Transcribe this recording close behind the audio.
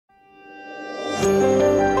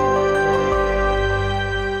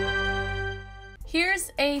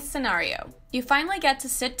case scenario. You finally get to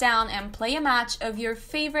sit down and play a match of your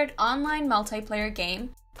favorite online multiplayer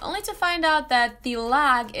game, only to find out that the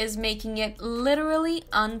lag is making it literally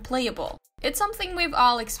unplayable. It's something we've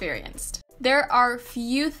all experienced. There are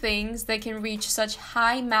few things that can reach such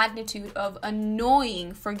high magnitude of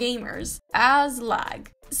annoying for gamers as lag.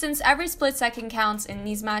 Since every split second counts in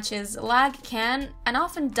these matches, lag can and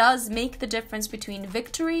often does make the difference between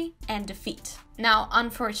victory and defeat. Now,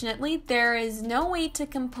 unfortunately, there is no way to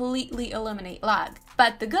completely eliminate lag.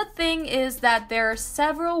 But the good thing is that there are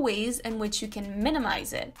several ways in which you can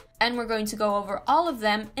minimize it, and we're going to go over all of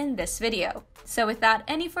them in this video. So without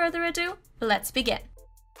any further ado, let's begin.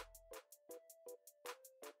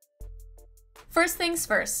 First things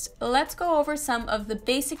first, let's go over some of the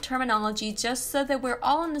basic terminology just so that we're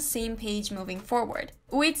all on the same page moving forward.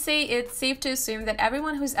 We'd say it's safe to assume that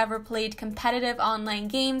everyone who's ever played competitive online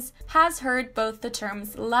games has heard both the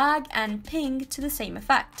terms lag and ping to the same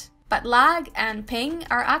effect. But lag and ping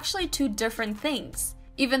are actually two different things,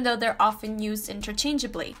 even though they're often used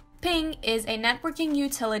interchangeably. Ping is a networking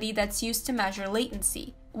utility that's used to measure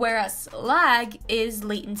latency, whereas lag is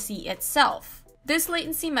latency itself. This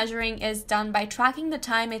latency measuring is done by tracking the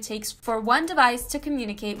time it takes for one device to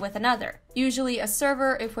communicate with another, usually a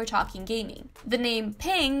server if we're talking gaming. The name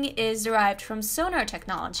ping is derived from sonar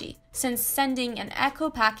technology, since sending an echo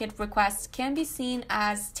packet request can be seen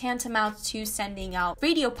as tantamount to sending out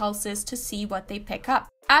radio pulses to see what they pick up.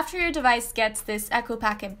 After your device gets this echo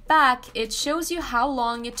packet back, it shows you how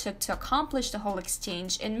long it took to accomplish the whole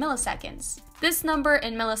exchange in milliseconds. This number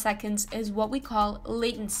in milliseconds is what we call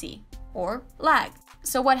latency, or lag.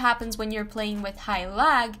 So what happens when you're playing with high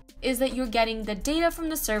lag is that you're getting the data from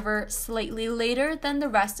the server slightly later than the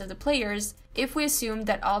rest of the players if we assume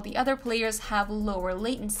that all the other players have lower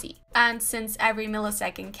latency. And since every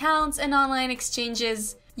millisecond counts in online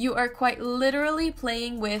exchanges, you are quite literally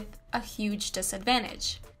playing with a huge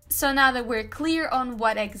disadvantage. So now that we're clear on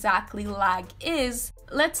what exactly lag is,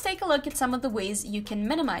 let's take a look at some of the ways you can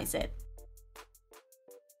minimize it.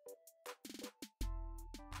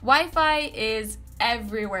 Wi-Fi is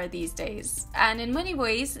everywhere these days, and in many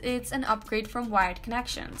ways it's an upgrade from wired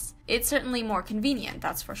connections. It's certainly more convenient,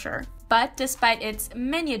 that's for sure. But despite its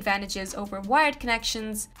many advantages over wired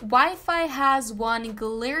connections, Wi-Fi has one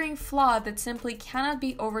glaring flaw that simply cannot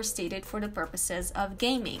be overstated for the purposes of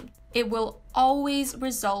gaming. It will always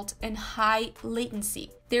result in high latency.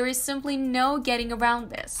 There is simply no getting around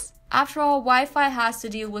this. After all, Wi-Fi has to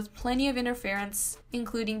deal with plenty of interference,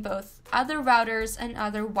 including both other routers and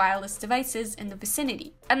other wireless devices in the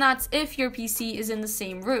vicinity. And that's if your PC is in the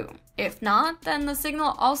same room. If not, then the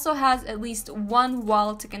signal also has at least one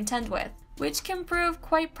wall to contend with, which can prove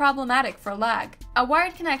quite problematic for lag. A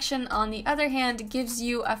wired connection, on the other hand, gives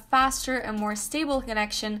you a faster and more stable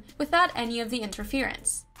connection without any of the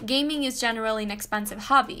interference. Gaming is generally an expensive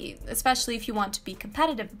hobby, especially if you want to be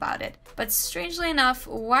competitive about it, but strangely enough,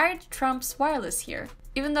 wired trumps wireless here,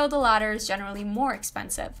 even though the latter is generally more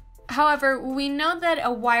expensive. However, we know that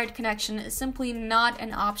a wired connection is simply not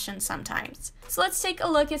an option sometimes. So let's take a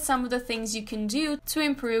look at some of the things you can do to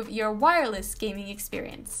improve your wireless gaming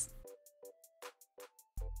experience.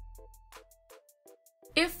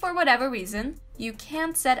 If for whatever reason you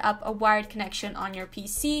can't set up a wired connection on your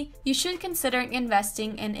PC, you should consider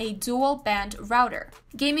investing in a dual band router.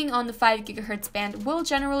 Gaming on the 5 GHz band will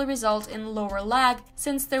generally result in lower lag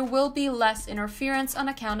since there will be less interference on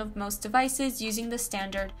account of most devices using the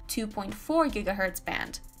standard 2.4 GHz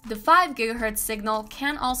band. The 5 GHz signal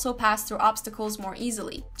can also pass through obstacles more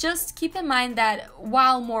easily. Just keep in mind that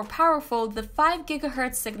while more powerful, the 5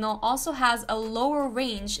 GHz signal also has a lower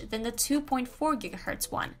range than the 2.4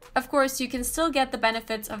 GHz one. Of course, you can still get the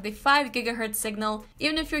benefits of the 5 GHz signal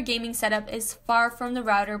even if your gaming setup is far from the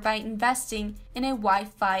router by investing in a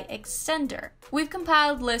Wi-Fi extender. We've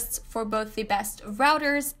compiled lists for both the best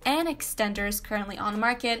routers and extenders currently on the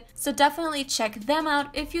market, so definitely check them out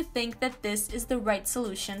if you think that this is the right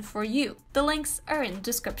solution for you. The links are in the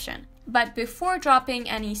description. But before dropping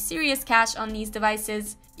any serious cash on these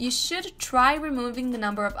devices, you should try removing the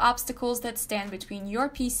number of obstacles that stand between your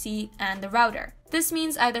PC and the router. This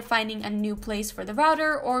means either finding a new place for the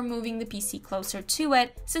router or moving the PC closer to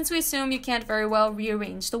it, since we assume you can't very well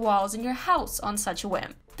rearrange the walls in your house on such a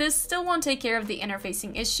whim. This still won't take care of the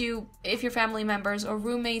interfacing issue. If your family members or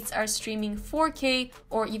roommates are streaming 4K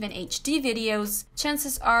or even HD videos,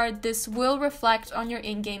 chances are this will reflect on your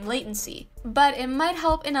in-game latency. But it might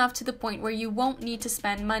help enough to the point where you won't need to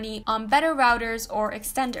spend money on better routers or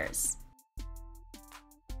extenders.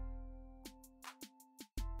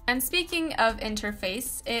 And speaking of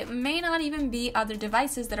interface, it may not even be other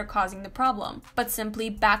devices that are causing the problem, but simply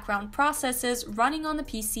background processes running on the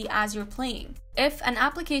PC as you're playing. If an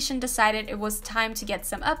application decided it was time to get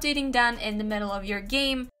some updating done in the middle of your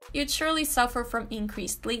game, you'd surely suffer from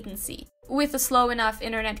increased latency. With a slow enough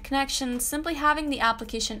internet connection, simply having the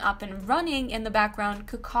application up and running in the background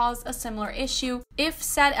could cause a similar issue if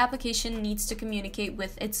said application needs to communicate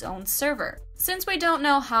with its own server. Since we don't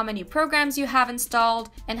know how many programs you have installed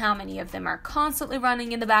and how many of them are constantly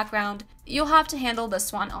running in the background, you'll have to handle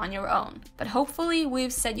this one on your own. But hopefully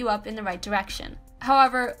we've set you up in the right direction.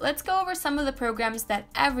 However, let's go over some of the programs that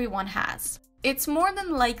everyone has. It's more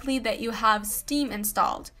than likely that you have Steam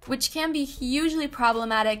installed, which can be hugely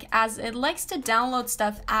problematic as it likes to download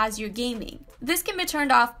stuff as you're gaming. This can be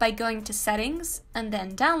turned off by going to Settings, and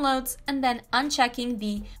then Downloads, and then unchecking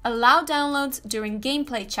the Allow Downloads during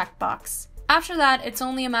Gameplay checkbox. After that, it's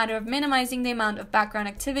only a matter of minimizing the amount of background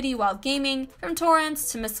activity while gaming, from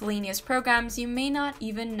torrents to miscellaneous programs you may not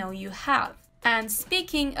even know you have. And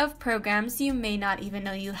speaking of programs you may not even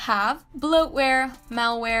know you have, bloatware,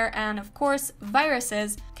 malware, and of course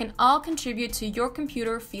viruses can all contribute to your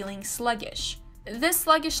computer feeling sluggish. This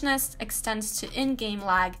sluggishness extends to in-game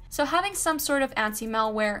lag, so having some sort of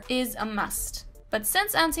anti-malware is a must. But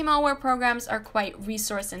since anti-malware programs are quite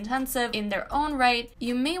resource intensive in their own right,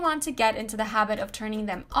 you may want to get into the habit of turning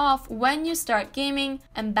them off when you start gaming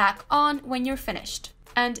and back on when you're finished.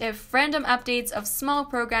 And if random updates of small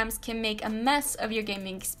programs can make a mess of your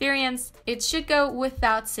gaming experience, it should go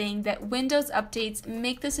without saying that Windows updates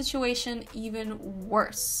make the situation even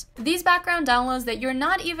worse. These background downloads that you're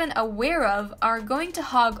not even aware of are going to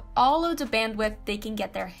hog all of the bandwidth they can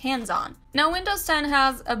get their hands on. Now, Windows 10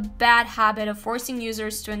 has a bad habit of forcing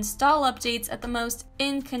users to install updates at the most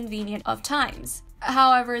inconvenient of times.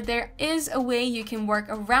 However, there is a way you can work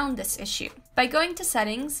around this issue. By going to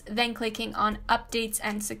Settings, then clicking on Updates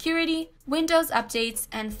and Security, Windows Updates,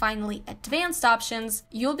 and finally Advanced Options,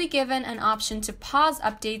 you'll be given an option to pause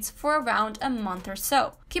updates for around a month or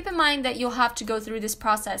so. Keep in mind that you'll have to go through this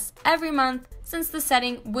process every month since the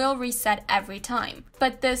setting will reset every time.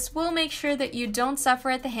 But this will make sure that you don't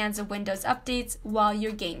suffer at the hands of Windows updates while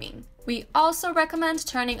you're gaming. We also recommend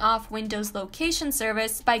turning off Windows Location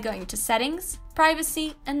Service by going to Settings,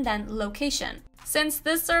 Privacy, and then Location, since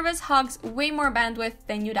this service hogs way more bandwidth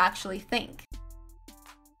than you'd actually think.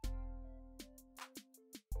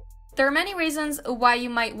 There are many reasons why you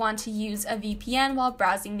might want to use a VPN while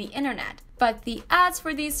browsing the internet, but the ads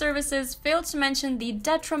for these services fail to mention the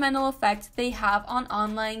detrimental effect they have on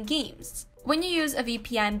online games. When you use a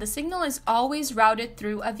VPN, the signal is always routed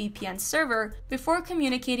through a VPN server before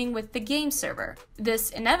communicating with the game server. This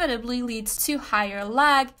inevitably leads to higher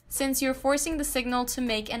lag since you're forcing the signal to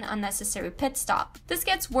make an unnecessary pit stop. This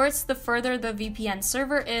gets worse the further the VPN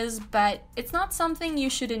server is, but it's not something you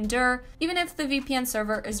should endure even if the VPN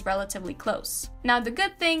server is relatively close. Now, the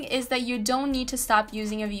good thing is that you don't need to stop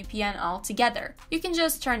using a VPN altogether. You can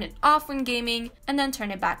just turn it off when gaming and then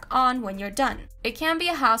turn it back on when you're done. It can be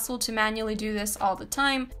a hassle to manually do this all the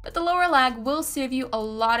time, but the lower lag will save you a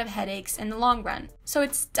lot of headaches in the long run, so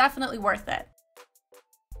it's definitely worth it.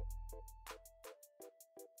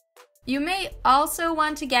 You may also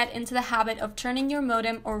want to get into the habit of turning your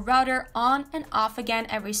modem or router on and off again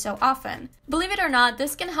every so often. Believe it or not,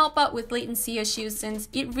 this can help out with latency issues since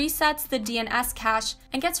it resets the DNS cache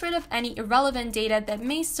and gets rid of any irrelevant data that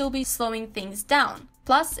may still be slowing things down.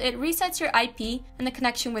 Plus, it resets your IP and the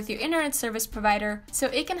connection with your internet service provider, so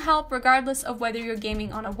it can help regardless of whether you're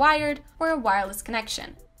gaming on a wired or a wireless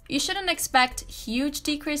connection. You shouldn't expect huge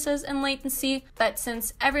decreases in latency, but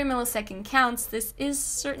since every millisecond counts, this is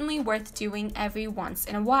certainly worth doing every once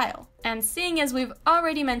in a while. And seeing as we've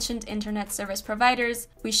already mentioned internet service providers,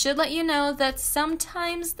 we should let you know that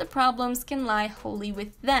sometimes the problems can lie wholly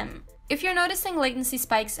with them. If you're noticing latency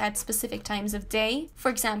spikes at specific times of day, for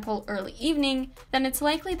example early evening, then it's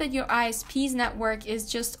likely that your ISP's network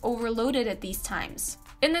is just overloaded at these times.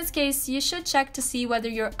 In this case, you should check to see whether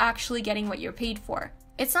you're actually getting what you're paid for.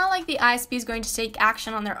 It's not like the ISP is going to take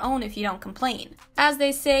action on their own if you don't complain. As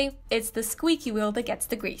they say, it's the squeaky wheel that gets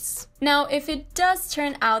the grease. Now, if it does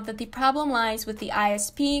turn out that the problem lies with the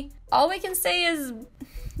ISP, all we can say is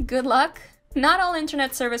good luck. Not all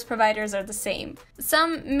internet service providers are the same.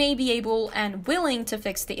 Some may be able and willing to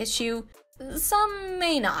fix the issue, some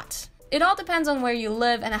may not. It all depends on where you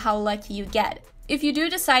live and how lucky you get. If you do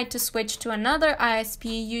decide to switch to another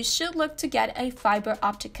ISP, you should look to get a fiber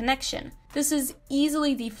optic connection. This is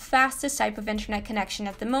easily the fastest type of internet connection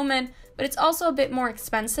at the moment, but it's also a bit more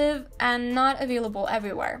expensive and not available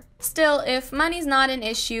everywhere. Still, if money's not an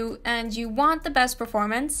issue and you want the best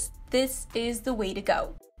performance, this is the way to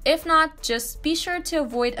go. If not, just be sure to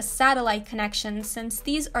avoid a satellite connection since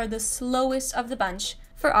these are the slowest of the bunch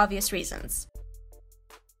for obvious reasons.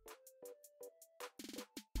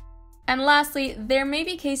 And lastly, there may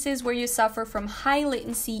be cases where you suffer from high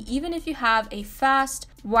latency even if you have a fast,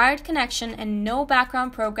 wired connection and no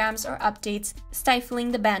background programs or updates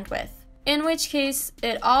stifling the bandwidth. In which case,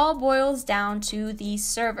 it all boils down to the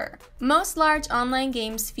server. Most large online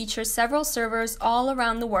games feature several servers all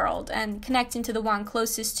around the world, and connecting to the one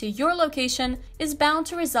closest to your location is bound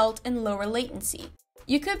to result in lower latency.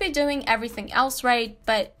 You could be doing everything else right,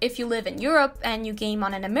 but if you live in Europe and you game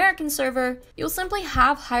on an American server, you'll simply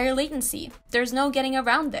have higher latency. There's no getting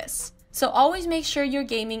around this. So always make sure you're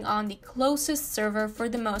gaming on the closest server for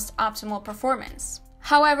the most optimal performance.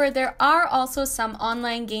 However, there are also some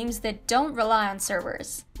online games that don't rely on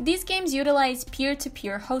servers. These games utilize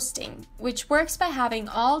peer-to-peer hosting, which works by having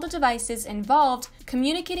all the devices involved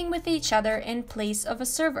communicating with each other in place of a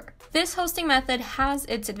server. This hosting method has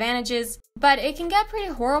its advantages, but it can get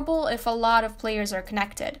pretty horrible if a lot of players are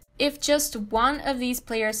connected. If just one of these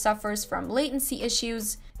players suffers from latency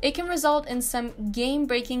issues, it can result in some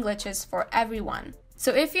game-breaking glitches for everyone.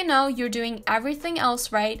 So if you know you're doing everything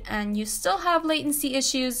else right and you still have latency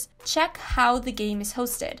issues, check how the game is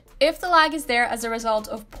hosted. If the lag is there as a result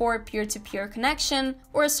of poor peer-to-peer connection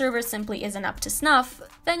or a server simply isn't up to snuff,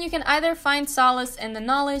 then you can either find solace in the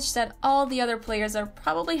knowledge that all the other players are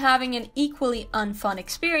probably having an equally unfun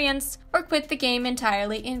experience, or quit the game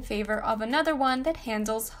entirely in favor of another one that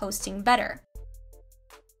handles hosting better.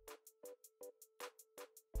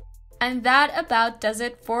 And that about does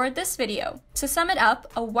it for this video. To sum it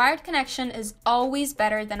up, a wired connection is always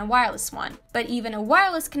better than a wireless one, but even a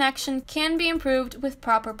wireless connection can be improved with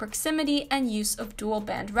proper proximity and use of dual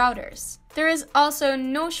band routers. There is also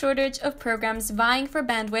no shortage of programs vying for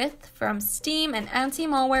bandwidth, from Steam and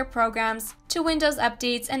anti-malware programs to Windows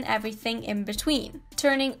updates and everything in between.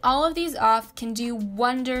 Turning all of these off can do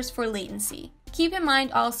wonders for latency. Keep in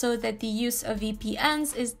mind also that the use of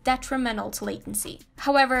VPNs is detrimental to latency.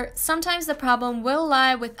 However, sometimes the problem will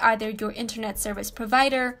lie with either your internet service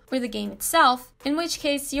provider or the game itself, in which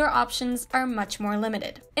case your options are much more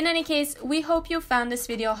limited. In any case, we hope you found this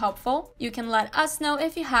video helpful. You can let us know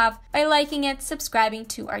if you have by liking it, subscribing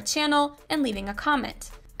to our channel, and leaving a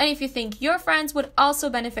comment. And if you think your friends would also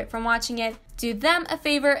benefit from watching it, do them a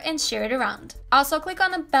favor and share it around. Also, click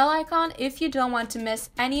on the bell icon if you don't want to miss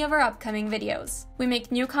any of our upcoming videos. We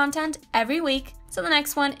make new content every week, so the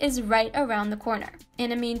next one is right around the corner. In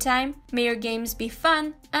the meantime, may your games be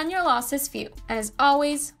fun and your losses few. And as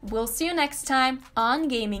always, we'll see you next time on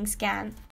Gaming Scan.